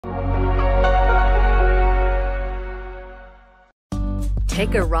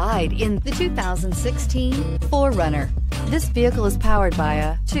Take a ride in the 2016 4Runner. This vehicle is powered by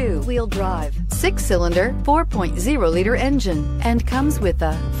a 2-wheel drive, 6-cylinder, 4.0-liter engine and comes with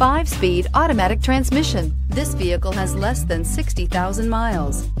a 5-speed automatic transmission. This vehicle has less than 60,000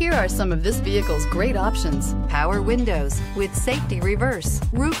 miles. Here are some of this vehicle's great options: power windows with safety reverse,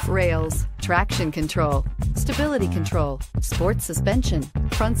 roof rails, traction control, stability control, sports suspension,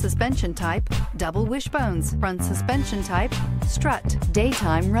 front suspension type, double wishbones, front suspension type, strut,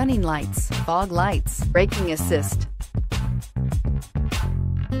 daytime running lights, fog lights, braking assist.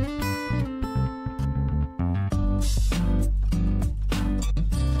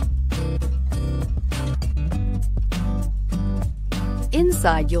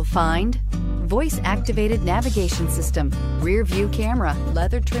 Inside you'll find voice-activated navigation system, rear-view camera,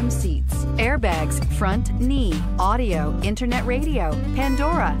 leather trim seats, airbags, front knee, audio, internet radio,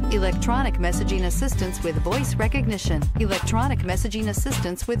 Pandora, electronic messaging assistance with voice recognition, electronic messaging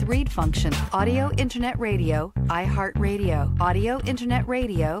assistance with read function, audio internet radio, iHeartRadio, audio internet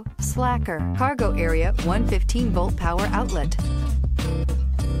radio, Slacker, cargo area 115-volt power outlet.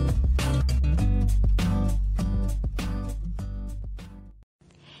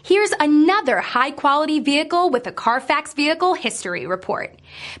 Here's another high-quality vehicle with a Carfax Vehicle History Report.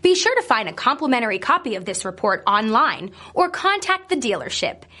 Be sure to find a complimentary copy of this report online or contact the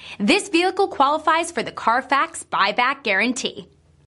dealership. This vehicle qualifies for the Carfax Buyback Guarantee.